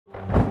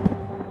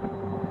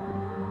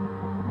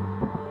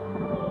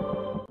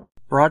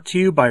Brought to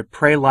you by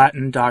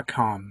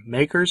PrayLatin.com,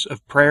 makers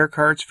of prayer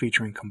cards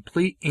featuring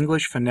complete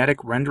English phonetic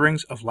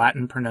renderings of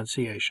Latin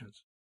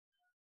pronunciations.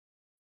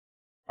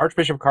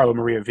 Archbishop Carlo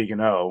Maria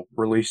Vigano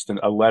released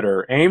a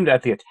letter aimed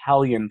at the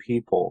Italian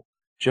people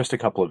just a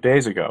couple of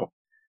days ago.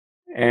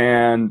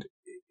 And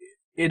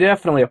it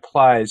definitely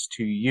applies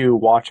to you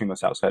watching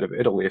this outside of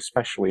Italy,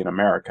 especially in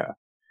America,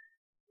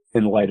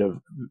 in light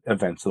of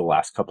events of the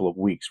last couple of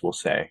weeks, we'll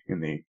say,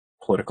 in the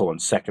political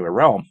and secular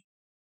realm.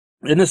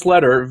 In this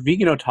letter,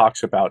 Vigano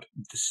talks about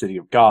the city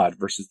of God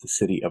versus the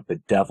city of the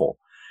devil,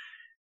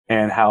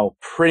 and how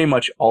pretty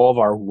much all of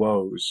our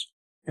woes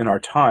in our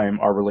time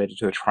are related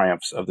to the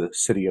triumphs of the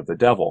city of the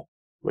devil,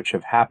 which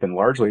have happened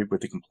largely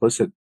with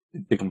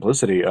the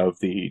complicity of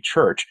the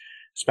church,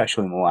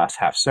 especially in the last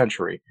half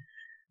century.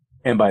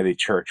 And by the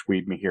church,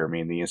 we here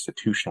mean the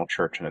institutional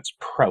church and its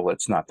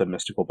prelates, not the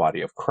mystical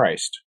body of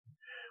Christ,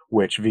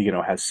 which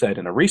Vigano has said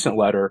in a recent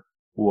letter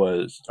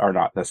are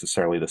not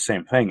necessarily the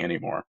same thing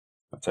anymore.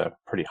 That's a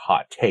pretty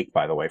hot take,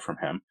 by the way, from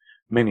him.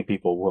 Many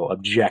people will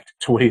object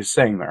to what he's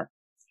saying there.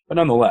 But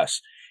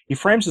nonetheless, he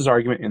frames his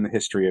argument in the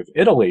history of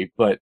Italy,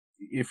 but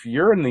if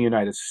you're in the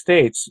United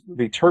States,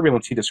 the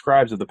turbulence he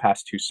describes of the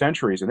past 2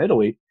 centuries in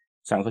Italy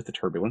sounds like the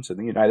turbulence in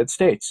the United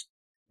States.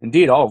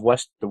 Indeed, all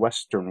of the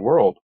Western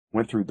world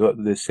went through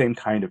the same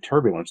kind of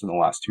turbulence in the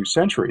last 2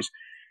 centuries.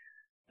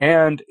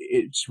 And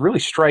it's really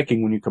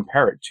striking when you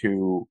compare it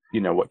to,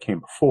 what came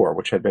before,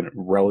 which had been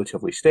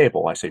relatively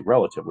stable. I say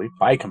relatively.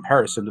 By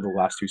comparison to the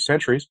last 2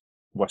 centuries,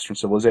 Western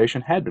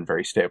civilization had been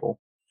very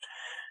stable.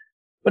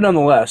 But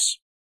nonetheless,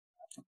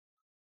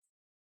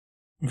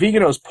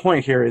 Vigano's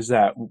point here is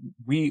that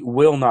we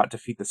will not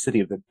defeat the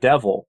city of the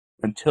devil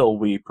until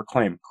we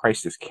proclaim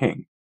Christ as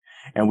King.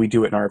 And we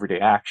do it in our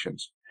everyday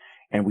actions.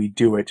 And we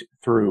do it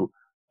through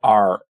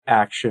our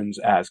actions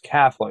as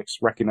Catholics,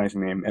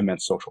 recognizing the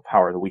immense social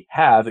power that we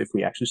have if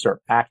we actually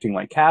start acting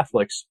like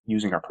Catholics,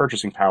 using our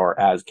purchasing power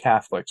as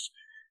Catholics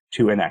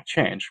to enact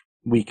change.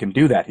 We can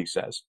do that, he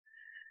says.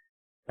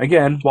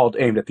 Again, while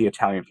aimed at the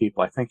Italian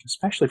people, I think,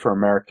 especially for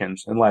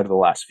Americans, in light of the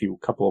last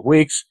couple of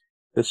weeks,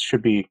 this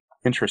should be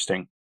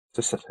interesting,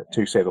 to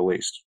say the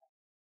least.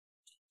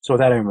 So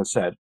with that having been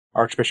said,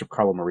 Archbishop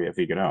Carlo Maria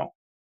Vigano.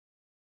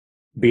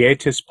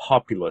 Beatus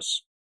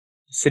Populus,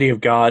 the city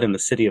of God and the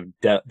city of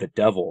the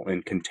devil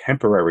in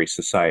contemporary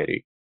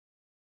society.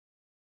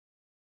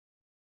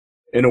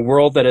 In a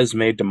world that has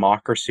made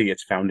democracy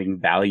its founding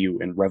value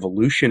and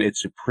revolution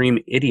its supreme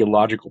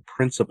ideological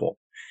principle,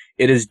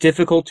 it is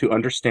difficult to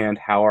understand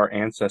how our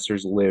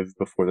ancestors lived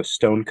before the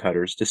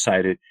stonecutters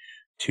decided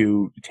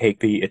to take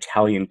the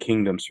Italian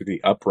kingdoms through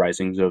the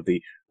uprisings of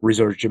the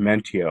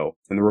Risorgimento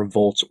and the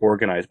revolts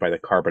organized by the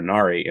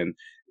Carbonari and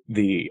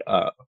the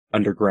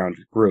underground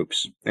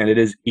groups. And it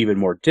is even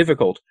more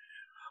difficult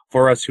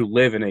for us who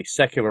live in a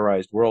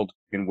secularized world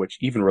in which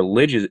even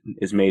religion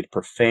is made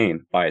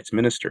profane by its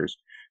ministers,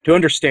 to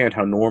understand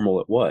how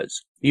normal it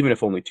was, even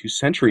if only 2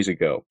 centuries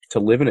ago, to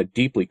live in a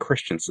deeply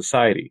Christian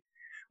society,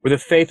 where the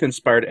faith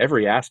inspired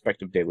every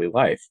aspect of daily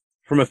life,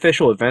 from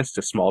official events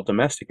to small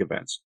domestic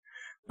events.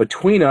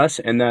 Between us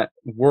and that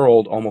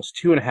world, almost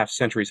 2.5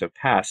 centuries have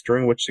passed,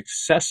 during which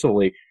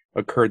successfully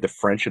occurred the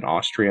French and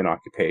Austrian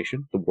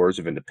occupation, the Wars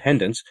of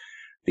Independence,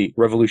 the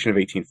Revolution of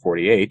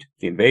 1848,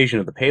 the invasion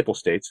of the Papal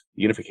States,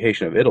 the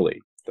unification of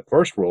Italy, the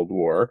First World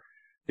War,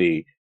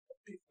 the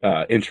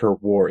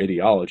interwar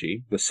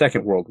ideology, the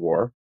Second World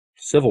War,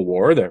 Civil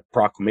War, the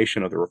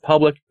proclamation of the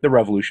Republic, the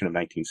Revolution of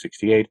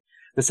 1968,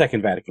 the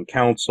Second Vatican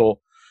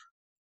Council,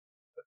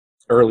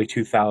 early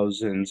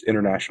 2000s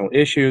international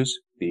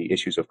issues, the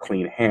issues of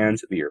clean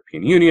hands, the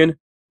European Union,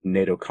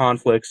 NATO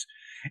conflicts,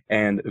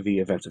 and the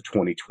events of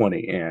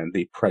 2020 and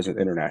the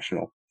present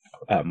international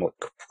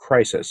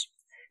crisis.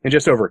 In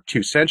just over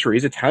 2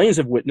 centuries, Italians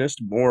have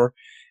witnessed more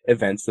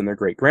events than their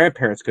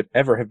great-grandparents could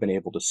ever have been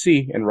able to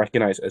see and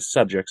recognize as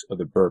subjects of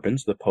the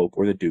Bourbons, the Pope,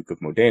 or the Duke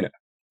of Modena.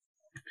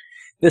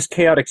 This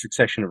chaotic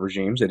succession of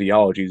regimes,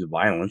 ideologies,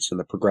 violence, and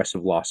the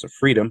progressive loss of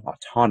freedom,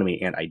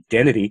 autonomy, and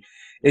identity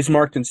is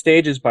marked in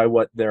stages by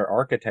what their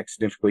architects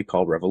significantly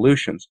called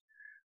revolutions.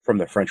 From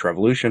the French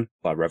Revolution,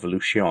 La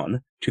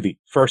Révolution, to the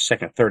First,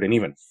 Second, Third, and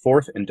even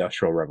Fourth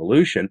Industrial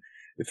Revolution,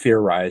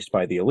 theorized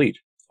by the elite.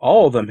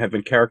 All of them have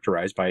been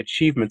characterized by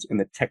achievements in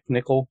the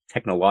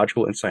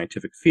technological, and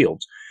scientific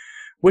fields,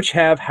 which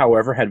have,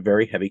 however, had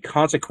very heavy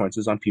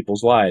consequences on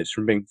people's lives,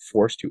 from being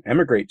forced to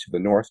emigrate to the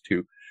north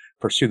to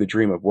pursue the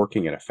dream of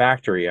working in a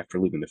factory after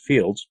leaving the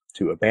fields,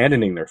 to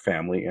abandoning their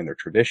family and their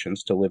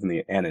traditions to live in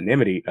the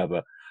anonymity of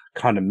a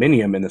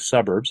condominium in the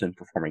suburbs and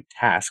performing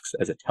tasks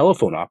as a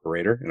telephone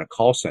operator in a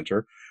call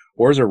center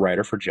or as a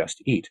writer for Just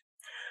Eat.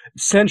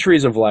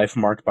 Centuries of life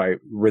marked by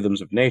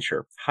rhythms of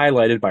nature,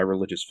 highlighted by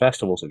religious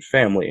festivals and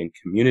family and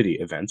community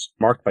events,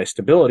 marked by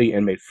stability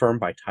and made firm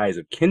by ties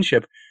of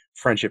kinship,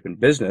 friendship, and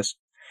business,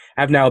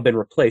 have now been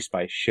replaced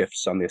by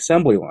shifts on the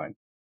assembly line.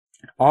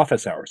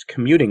 Office hours,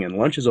 commuting, and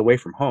lunches away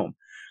from home,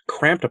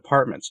 cramped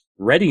apartments,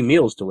 ready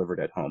meals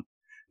delivered at home,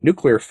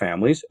 nuclear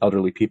families,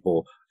 elderly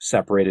people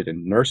separated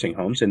in nursing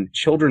homes, and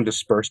children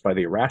dispersed by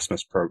the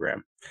Erasmus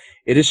program.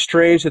 It is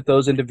strange that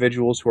those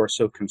individuals who are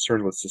so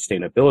concerned with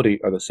sustainability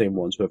are the same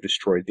ones who have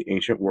destroyed the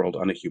ancient world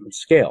on a human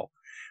scale,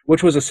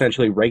 which was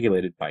essentially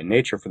regulated by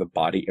nature for the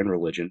body and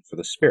religion for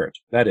the spirit,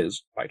 that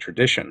is, by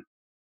tradition.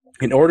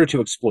 In order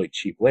to exploit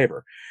cheap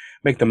labor,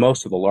 make the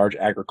most of the large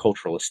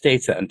agricultural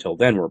estates that until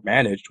then were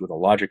managed with a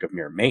logic of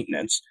mere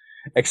maintenance,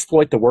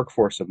 exploit the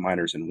workforce of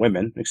miners and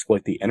women,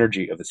 exploit the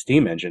energy of the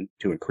steam engine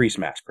to increase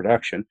mass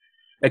production,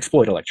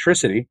 exploit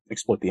electricity,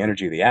 exploit the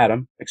energy of the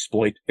atom,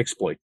 exploit,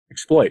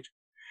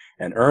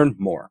 and earn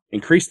more,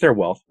 increase their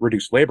wealth,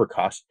 reduce labor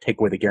costs, take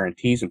away the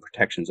guarantees and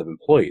protections of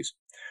employees.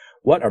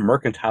 What a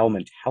mercantile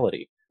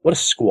mentality! What a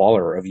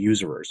squalor of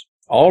usurers!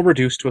 All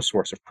reduced to a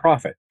source of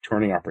profit,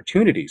 turning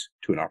opportunities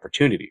to an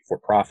opportunity for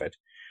profit.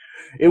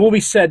 It will be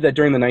said that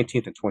during the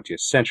 19th and 20th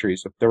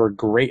centuries, there were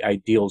great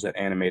ideals that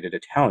animated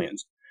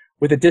Italians.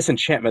 With the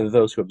disenchantment of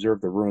those who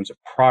observed the ruins of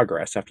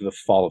progress after the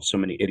fall of so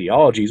many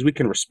ideologies, we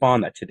can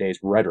respond that today's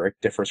rhetoric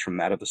differs from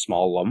that of the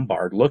small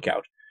Lombard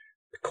lookout,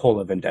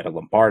 Piccola Vendetta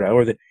Lombarda,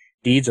 or the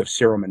deeds of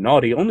Ciro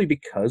Menotti, only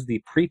because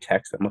the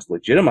pretext that must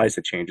legitimize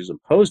the changes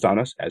imposed on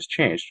us has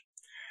changed.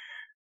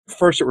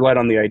 First, it relied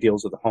on the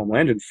ideals of the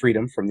homeland and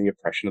freedom from the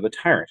oppression of the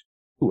tyrant,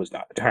 who was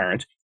not a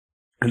tyrant,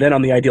 and then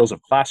on the ideals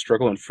of class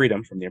struggle and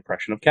freedom from the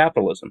oppression of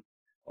capitalism,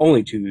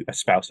 only to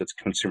espouse its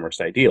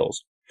consumerist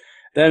ideals.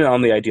 Then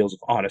on the ideals of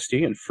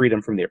honesty and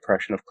freedom from the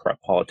oppression of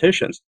corrupt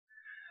politicians.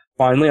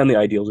 Finally, on the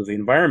ideals of the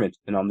environment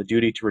and on the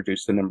duty to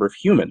reduce the number of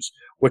humans,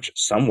 which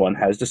someone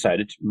has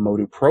decided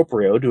motu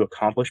proprio to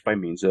accomplish by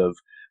means of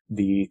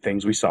the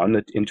things we saw in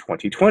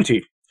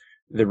 2020.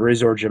 The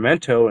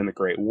Risorgimento and the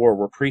Great War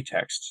were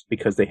pretexts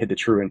because they hid the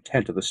true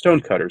intent of the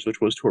stonecutters,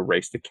 which was to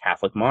erase the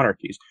Catholic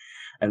monarchies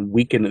and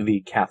weaken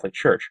the Catholic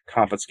Church,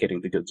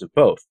 confiscating the goods of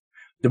both.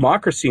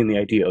 Democracy and the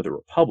idea of the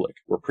Republic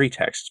were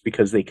pretexts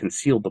because they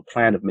concealed the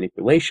plan of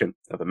manipulation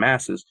of the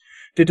masses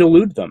to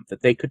delude them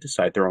that they could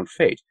decide their own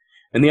fate.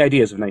 And the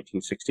ideas of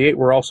 1968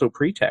 were also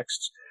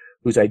pretexts,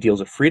 whose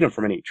ideals of freedom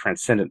from any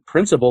transcendent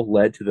principle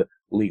led to the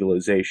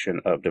legalization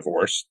of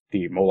divorce,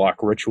 the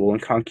Moloch ritual,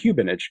 and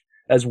concubinage,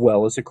 as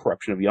well as the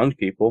corruption of young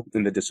people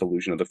and the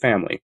dissolution of the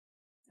family.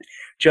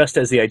 Just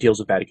as the ideals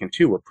of Vatican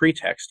II were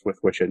pretext with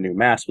which a new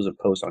mass was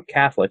imposed on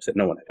Catholics that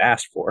no one had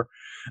asked for,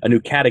 a new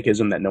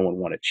catechism that no one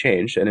wanted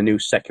changed, and a new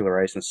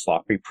secularized and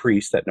sloppy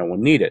priest that no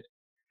one needed.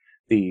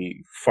 The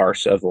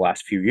farce of the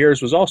last few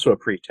years was also a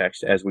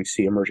pretext, as we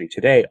see emerging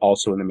today,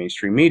 also in the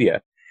mainstream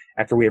media,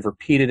 after we have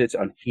repeated its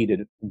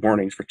unheeded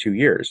warnings for 2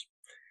 years.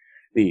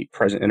 The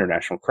present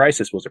international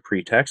crisis was a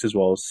pretext, as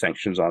well as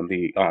sanctions on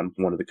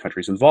one of the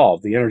countries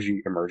involved, the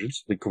energy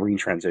emergence, the green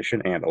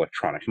transition, and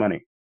electronic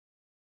money.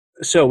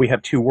 So we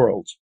have two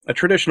worlds, a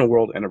traditional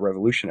world and a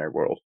revolutionary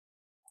world.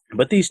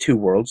 But these two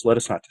worlds, let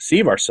us not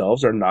deceive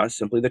ourselves, are not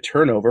simply the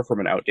turnover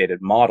from an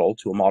outdated model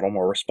to a model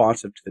more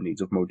responsive to the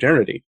needs of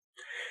modernity.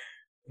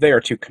 They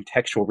are two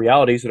contextual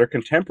realities that are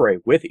contemporary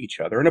with each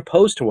other and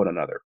opposed to one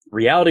another,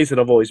 realities that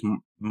have always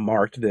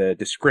marked the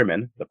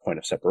discrimin, the point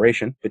of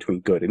separation, between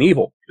good and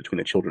evil, between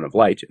the children of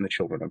light and the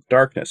children of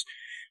darkness,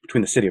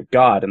 between the city of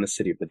God and the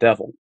city of the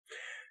devil.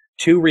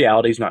 Two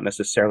realities not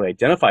necessarily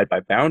identified by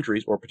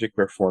boundaries or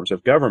particular forms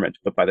of government,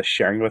 but by the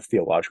sharing of a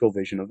theological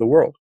vision of the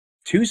world.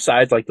 Two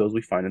sides like those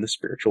we find in the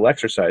spiritual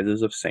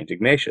exercises of St.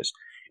 Ignatius,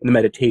 in the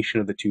meditation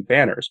of the two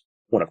banners,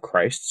 one of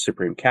Christ,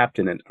 supreme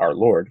captain, and our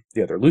Lord,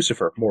 the other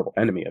Lucifer, mortal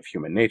enemy of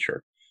human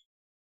nature.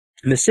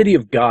 In the city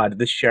of God,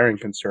 this sharing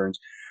concerns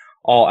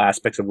all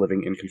aspects of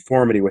living in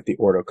conformity with the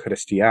Ordo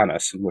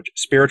Christianus, in which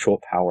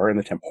spiritual power and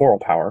the temporal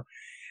power,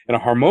 in a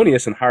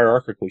harmonious and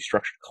hierarchically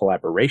structured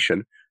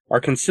collaboration, are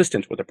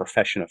consistent with the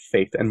profession of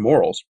faith and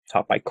morals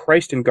taught by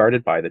Christ and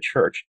guarded by the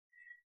Church,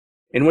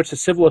 in which the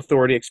civil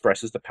authority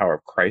expresses the power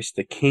of Christ,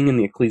 the king, and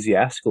the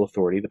ecclesiastical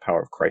authority, the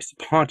power of Christ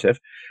the pontiff,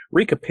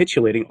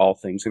 recapitulating all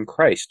things in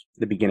Christ,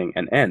 the beginning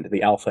and end,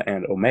 the Alpha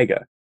and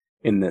Omega.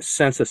 In this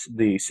sense,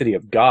 the city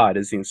of God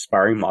is the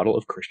inspiring model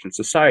of Christian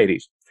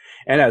societies,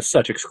 and as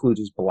such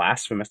excludes as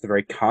blasphemous the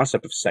very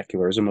concept of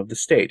secularism of the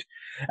state,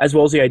 as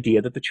well as the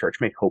idea that the Church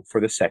may hope for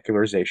the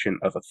secularization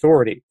of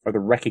authority, or the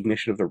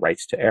recognition of the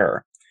rights to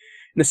error.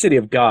 In the city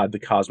of God, the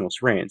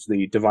cosmos reigns,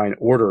 the divine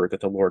order that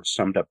the Lord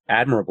summed up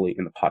admirably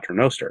in the Pater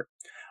Noster.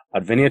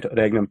 Adveniat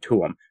regnum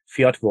tuum,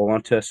 fiat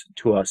voluntas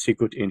tua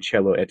sicut in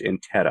cielo et in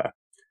terra.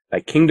 Thy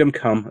kingdom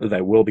come,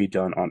 thy will be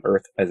done on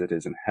earth as it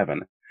is in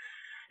heaven.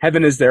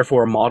 Heaven is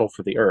therefore a model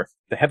for the earth.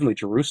 The heavenly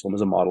Jerusalem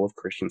is a model of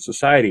Christian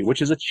society,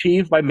 which is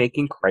achieved by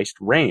making Christ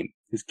reign,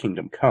 his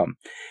kingdom come.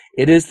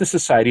 It is the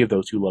society of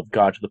those who love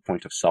God to the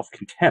point of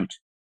self-contempt.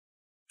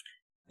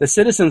 The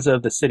citizens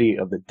of the city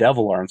of the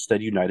devil are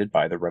instead united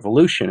by the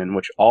revolution, in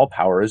which all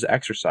power is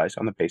exercised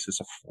on the basis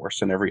of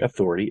force and every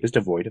authority is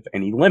devoid of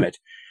any limit,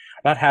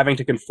 not having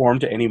to conform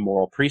to any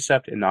moral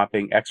precept and not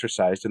being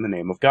exercised in the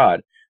name of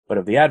God, but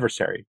of the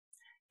adversary.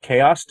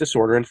 Chaos,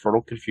 disorder, and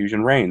fertile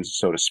confusion reigns,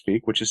 so to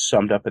speak, which is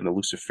summed up in the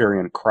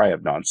Luciferian cry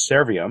of non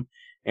serviam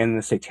and in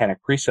the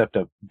satanic precept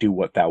of do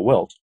what thou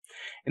wilt.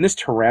 In this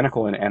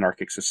tyrannical and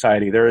anarchic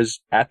society, there is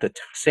at the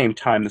same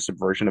time the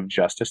subversion of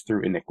justice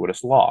through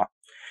iniquitous law,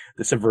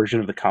 the subversion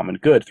of the common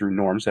good through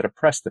norms that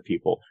oppress the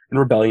people, and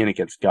rebellion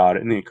against God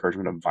and the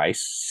encouragement of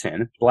vice,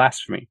 sin,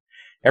 blasphemy.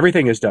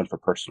 Everything is done for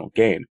personal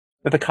gain,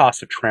 at the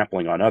cost of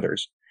trampling on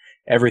others.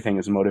 Everything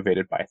is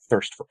motivated by a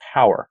thirst for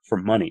power, for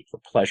money, for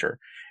pleasure.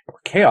 And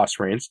where chaos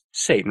reigns,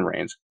 Satan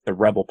reigns, the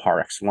rebel par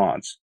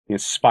excellence, the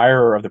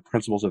inspirer of the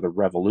principles of the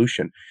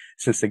revolution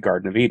since the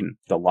Garden of Eden,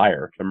 the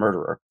liar, the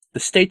murderer. The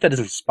state that is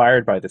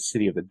inspired by the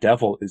city of the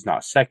devil is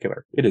not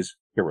secular. It is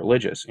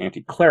irreligious,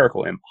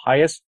 anti-clerical,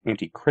 impious,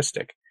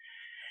 anti-Christic.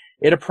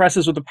 It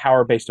oppresses with a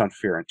power based on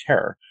fear and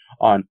terror,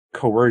 on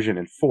coercion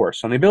and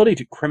force, on the ability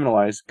to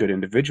criminalize good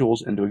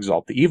individuals and to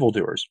exalt the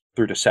evildoers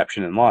through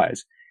deception and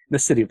lies. In the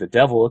city of the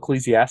devil,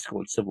 ecclesiastical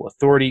and civil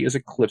authority is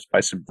eclipsed by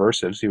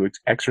subversives who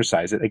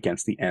exercise it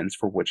against the ends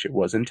for which it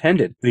was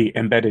intended. The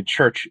embedded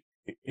church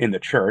in the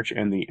church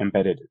and the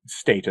embedded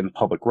state in the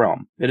public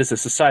realm. It is a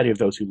society of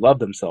those who love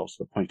themselves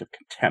to the point of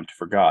contempt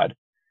for God.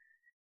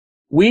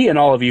 We and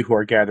all of you who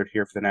are gathered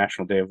here for the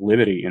National Day of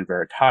Liberty in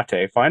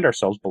Veritate find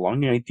ourselves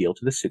belonging ideal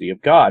to the city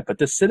of God, but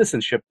this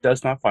citizenship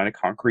does not find a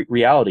concrete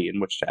reality in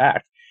which to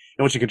act,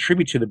 in which to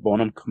contribute to the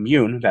bonum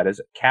commune, that is,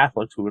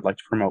 Catholics who would like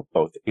to promote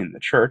both in the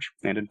church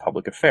and in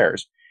public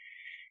affairs.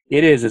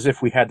 It is as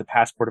if we had the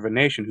passport of a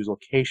nation whose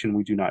location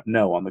we do not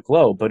know on the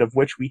globe, but of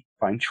which we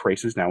find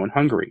traces now in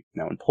Hungary,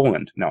 now in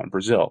Poland, now in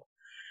Brazil,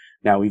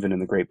 now even in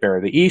the Great Bear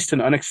of the East,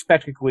 and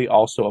unexpectedly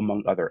also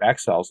among other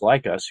exiles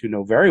like us who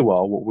know very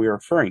well what we are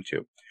referring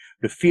to,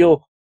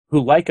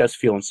 who like us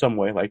feel in some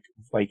way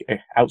like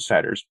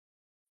outsiders.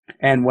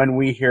 And when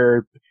we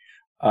hear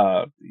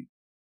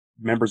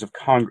members of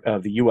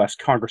the U.S.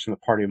 Congress and the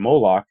Party of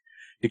Moloch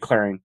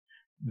declaring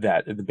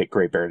that the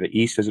Great Bear of the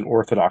East is an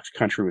orthodox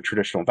country with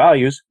traditional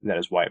values, that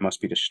is why it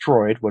must be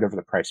destroyed, whatever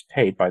the price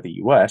paid by the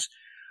U.S.,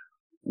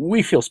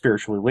 we feel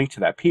spiritually linked to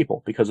that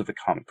people because of the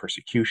common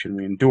persecution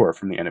we endure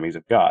from the enemies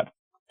of God.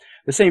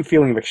 The same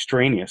feeling of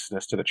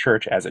extraneousness to the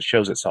church as it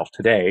shows itself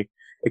today,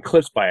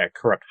 eclipsed by a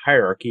corrupt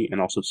hierarchy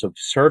and also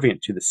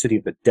subservient to the city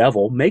of the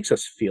devil, makes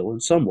us feel in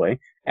some way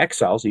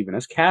exiles even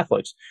as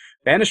Catholics,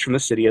 banished from the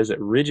city as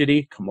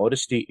rigidi,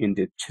 commodity,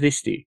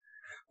 inditristi,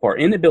 or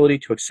inability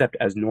to accept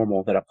as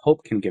normal that a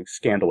pope can give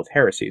scandal with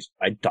heresies,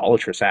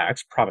 idolatrous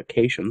acts,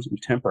 provocations,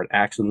 intemperate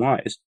acts, and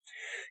lies,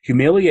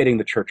 humiliating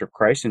the Church of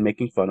Christ and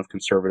making fun of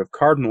conservative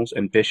cardinals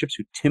and bishops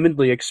who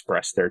timidly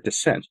express their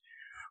dissent,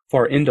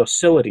 for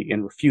indocility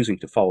in refusing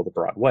to follow the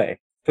broad way,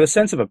 for the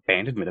sense of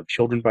abandonment of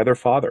children by their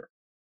father,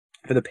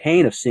 for the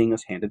pain of seeing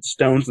us handed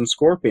stones and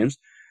scorpions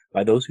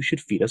by those who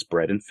should feed us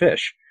bread and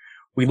fish.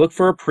 We look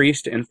for a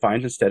priest and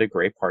find instead a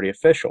Grey Party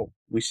official.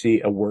 We see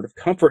a word of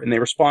comfort and they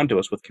respond to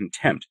us with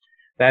contempt.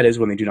 That is,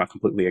 when they do not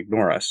completely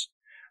ignore us.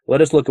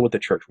 Let us look at what the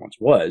church once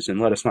was,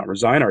 and let us not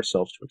resign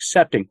ourselves to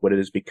accepting what it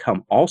has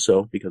become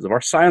also because of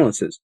our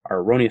silences, our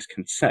erroneous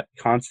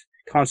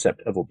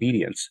concept of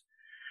obedience.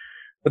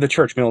 But the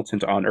church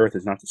militant on earth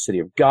is not the city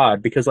of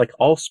God, because like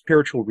all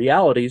spiritual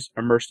realities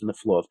immersed in the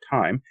flow of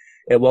time,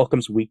 it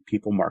welcomes weak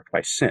people marked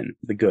by sin,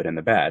 the good and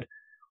the bad.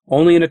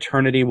 Only in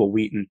eternity will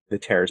wheat and the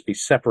tares be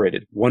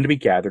separated, one to be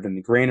gathered in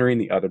the granary and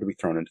the other to be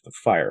thrown into the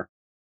fire.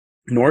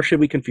 Nor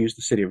should we confuse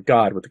the city of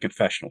God with the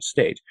confessional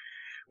state,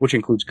 which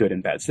includes good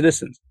and bad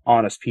citizens,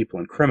 honest people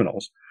and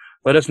criminals.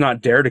 Let us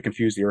not dare to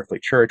confuse the earthly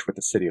church with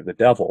the city of the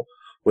devil,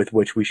 with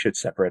which we should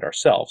separate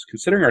ourselves,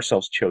 considering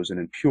ourselves chosen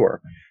and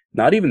pure.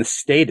 Not even the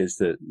state is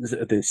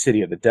the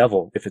city of the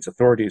devil if its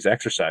authority is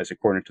exercised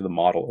according to the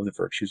model of the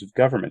virtues of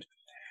government.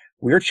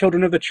 We are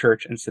children of the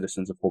church and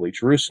citizens of Holy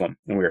Jerusalem,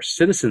 and we are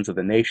citizens of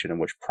the nation in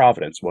which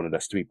Providence wanted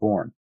us to be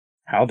born.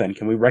 How then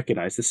can we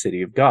recognize the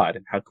city of God,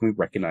 and how can we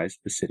recognize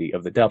the city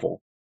of the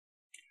devil?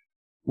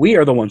 We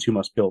are the ones who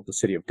must build the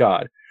city of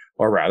God,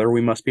 or rather,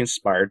 we must be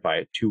inspired by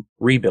it to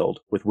rebuild,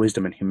 with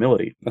wisdom and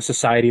humility, a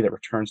society that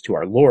returns to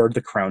our Lord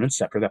the crown and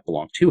scepter that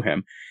belong to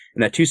him,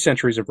 and that 2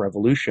 centuries of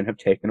revolution have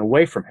taken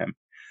away from him.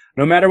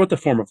 No matter what the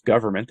form of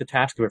government, the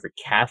task of every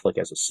Catholic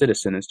as a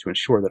citizen is to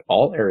ensure that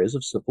all areas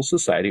of civil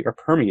society are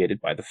permeated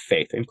by the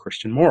faith and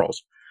Christian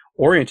morals,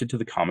 oriented to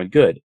the common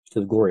good, to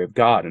the glory of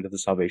God, and to the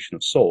salvation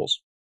of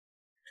souls.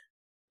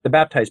 The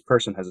baptized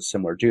person has a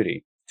similar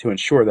duty, to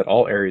ensure that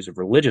all areas of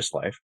religious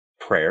life,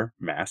 prayer,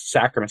 mass,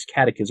 sacraments,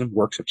 catechism,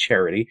 works of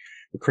charity,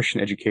 the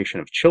Christian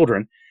education of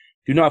children,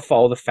 do not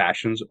follow the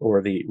fashions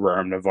or the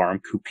rerum novarum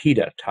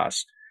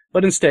cupiditas,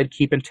 but instead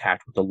keep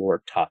intact what the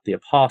Lord taught the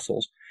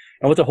apostles,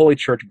 and what the Holy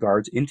Church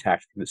guards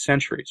intact through the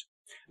centuries.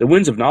 The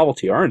winds of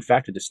novelty are in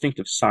fact a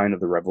distinctive sign of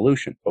the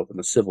revolution, both in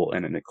the civil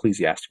and in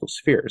ecclesiastical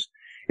spheres.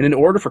 And in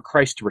order for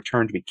Christ to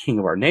return to be king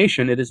of our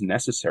nation, it is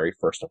necessary,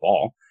 first of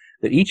all,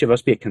 that each of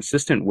us be a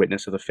consistent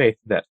witness of the faith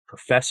that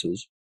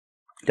professes,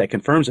 that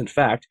confirms, in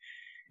fact,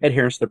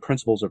 adherence to the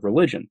principles of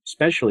religion,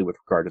 especially with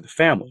regard to the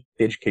family,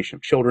 the education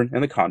of children,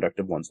 and the conduct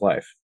of one's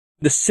life.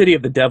 The city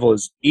of the devil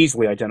is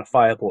easily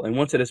identifiable, and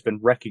once it has been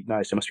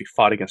recognized, it must be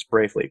fought against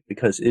bravely,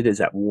 because it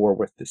is at war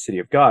with the city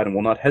of God and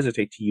will not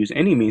hesitate to use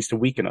any means to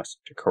weaken us,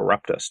 to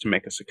corrupt us, to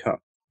make us succumb.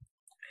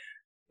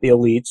 The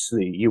elites,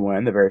 the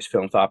UN, the various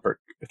philanthropic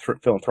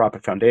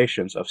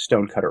foundations of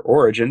stonecutter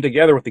origin,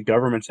 together with the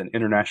governments and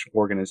international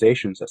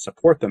organizations that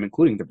support them,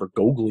 including the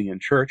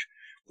Bergoglian Church,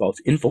 with all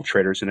its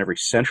infiltrators in every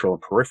central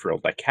and peripheral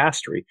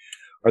dicastery,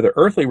 are the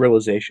earthly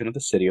realization of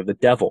the city of the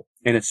devil,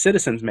 and its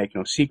citizens make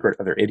no secret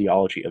of their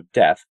ideology of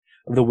death,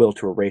 of the will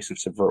to erase and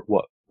subvert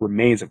what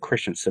remains of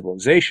Christian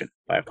civilization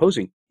by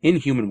imposing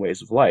inhuman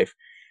ways of life,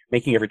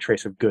 making every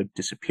trace of good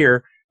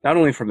disappear, not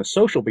only from the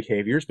social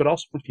behaviors, but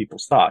also from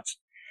people's thoughts.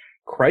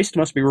 Christ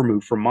must be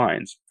removed from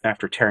minds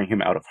after tearing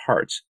him out of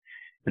hearts,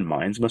 and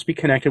minds must be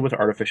connected with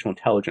artificial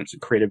intelligence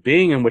and create a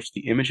being in which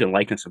the image and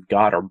likeness of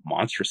God are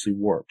monstrously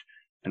warped.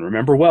 And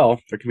remember well,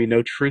 there can be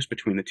no truce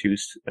between the two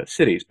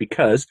cities,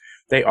 because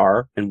they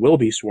are and will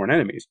be sworn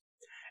enemies,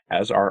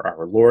 as are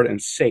our Lord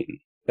and Satan.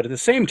 But at the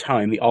same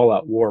time, the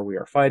all-out war we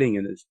are fighting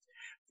is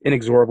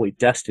inexorably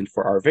destined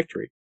for our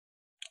victory,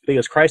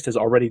 because Christ has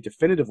already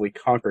definitively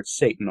conquered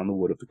Satan on the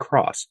wood of the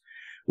cross.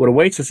 What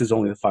awaits us is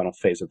only the final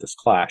phase of this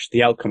clash,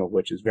 the outcome of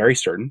which is very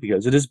certain,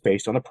 because it is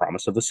based on the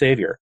promise of the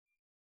Savior.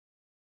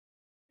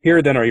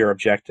 Here, then, are your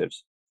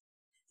objectives,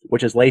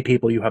 which as lay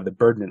people you have the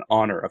burden and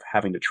honor of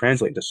having to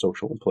translate into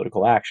social and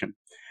political action.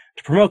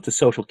 To promote the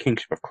social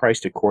kingship of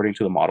Christ according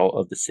to the model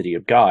of the city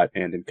of God,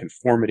 and in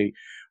conformity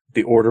with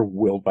the order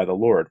willed by the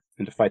Lord,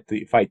 and to fight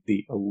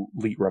the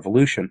elite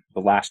revolution, the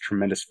last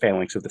tremendous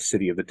phalanx of the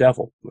city of the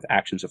devil, with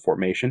actions of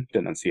formation,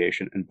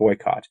 denunciation, and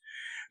boycott.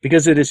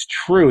 Because it is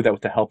true that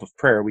with the help of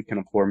prayer we can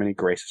implore many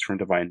graces from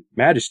divine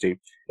majesty,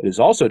 it is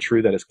also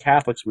true that as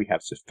Catholics we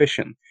have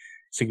sufficient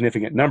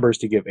significant numbers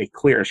to give a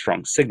clear and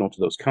strong signal to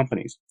those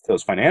companies, to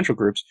those financial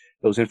groups,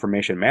 those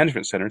information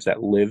management centers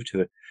that live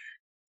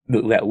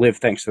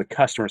thanks to the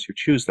customers who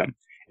choose them.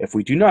 If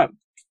we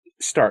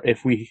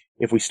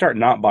start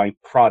not buying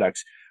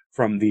products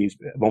from these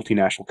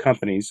multinational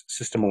companies,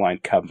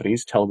 system-aligned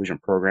companies, television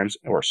programs,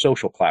 or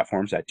social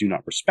platforms that do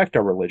not respect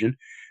our religion,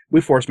 we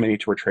force many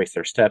to retrace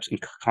their steps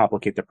and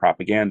complicate the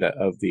propaganda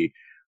of the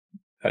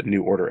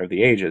new order of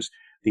the ages,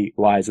 the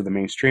lies of the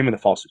mainstream, and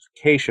the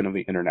falsification of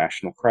the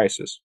international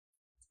crisis.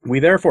 We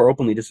therefore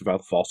openly disavow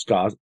the false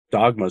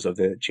dogmas of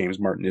the James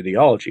Martin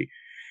ideology,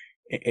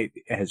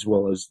 as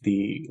well as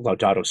the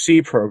Laudato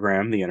Si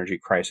program, the energy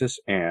crisis,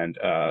 and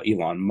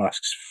Elon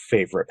Musk's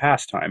favorite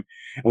pastime.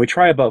 And we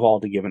try above all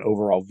to give an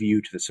overall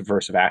view to the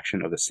subversive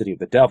action of the city of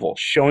the devil,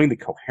 showing the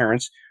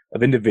coherence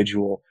of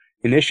individual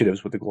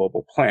initiatives with the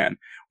global plan,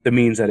 the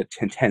means that it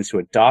intends to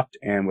adopt,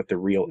 and with the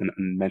real and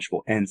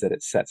unmentionable ends that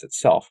it sets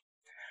itself.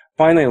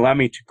 Finally, allow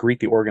me to greet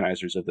the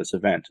organizers of this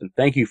event, and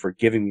thank you for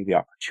giving me the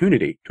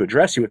opportunity to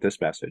address you with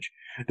this message.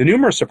 The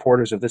numerous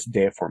supporters of this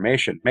day of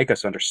formation make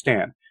us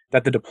understand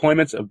that the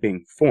deployments of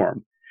being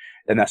formed,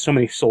 and that so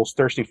many souls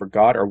thirsting for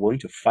God are willing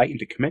to fight and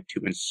to commit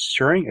to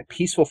ensuring a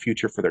peaceful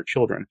future for their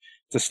children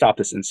to stop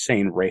this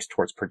insane race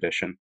towards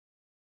perdition.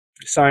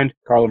 Signed,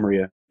 Carla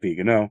Maria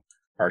Vigano,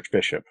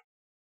 Archbishop.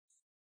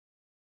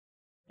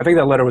 I think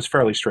that letter was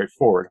fairly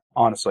straightforward,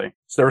 honestly.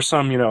 So there were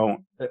some,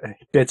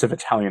 bits of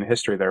Italian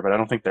history there, but I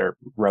don't think they're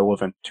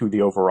relevant to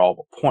the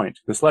overall point.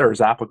 This letter is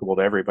applicable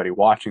to everybody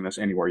watching this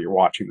anywhere you're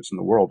watching this in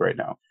the world right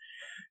now.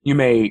 You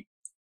may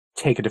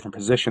take a different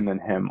position than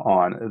him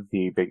on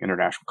the big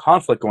international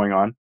conflict going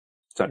on.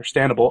 It's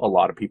understandable. A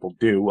lot of people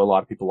do. A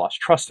lot of people lost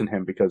trust in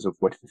him because of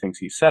what the things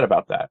he said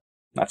about that.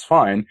 That's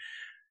fine.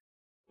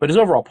 But his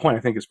overall point,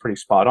 I think, is pretty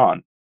spot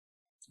on.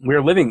 We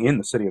are living in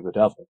the city of the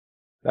devil.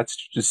 That's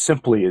just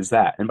simply is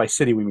that. And by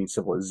city, we mean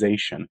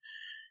civilization.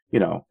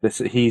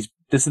 This is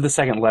the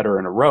second letter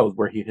in a row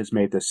where he has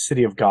made the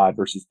city of God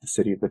versus the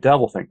city of the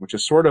devil thing, which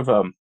is sort of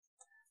a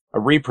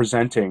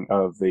representing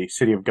of the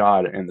city of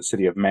God and the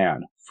city of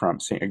man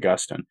from St.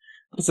 Augustine.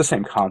 But it's the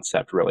same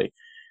concept, really,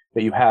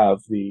 that you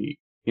have the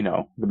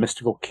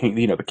mystical king,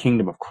 the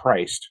kingdom of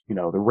Christ,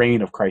 the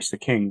reign of Christ the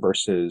King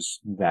versus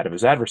that of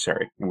his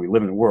adversary. And we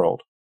live in a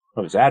world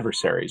of his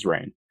adversary's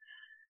reign.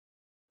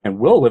 And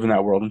will live in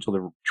that world until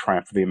the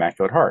triumph of the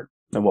Immaculate Heart.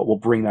 And what will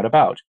bring that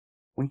about?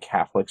 When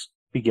Catholics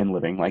begin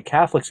living like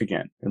Catholics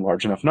again, in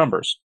large enough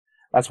numbers.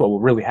 That's what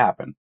will really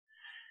happen.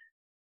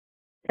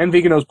 And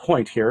Vigano's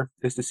point here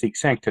is to seek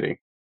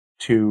sanctity,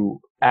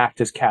 to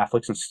act as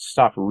Catholics and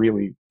stop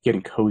really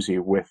getting cozy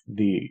with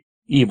the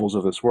evils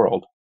of this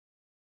world.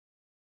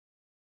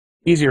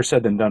 Easier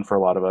said than done for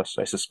a lot of us,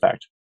 I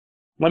suspect.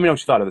 Let me know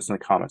what you thought of this in the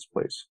comments,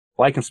 please.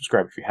 Like and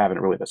subscribe if you haven't,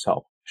 it really does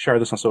help. Share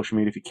this on social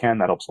media if you can,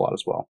 that helps a lot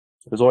as well.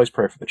 As always,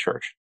 pray for the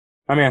Church.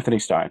 I'm Anthony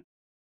Stein.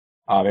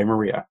 Ave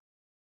Maria.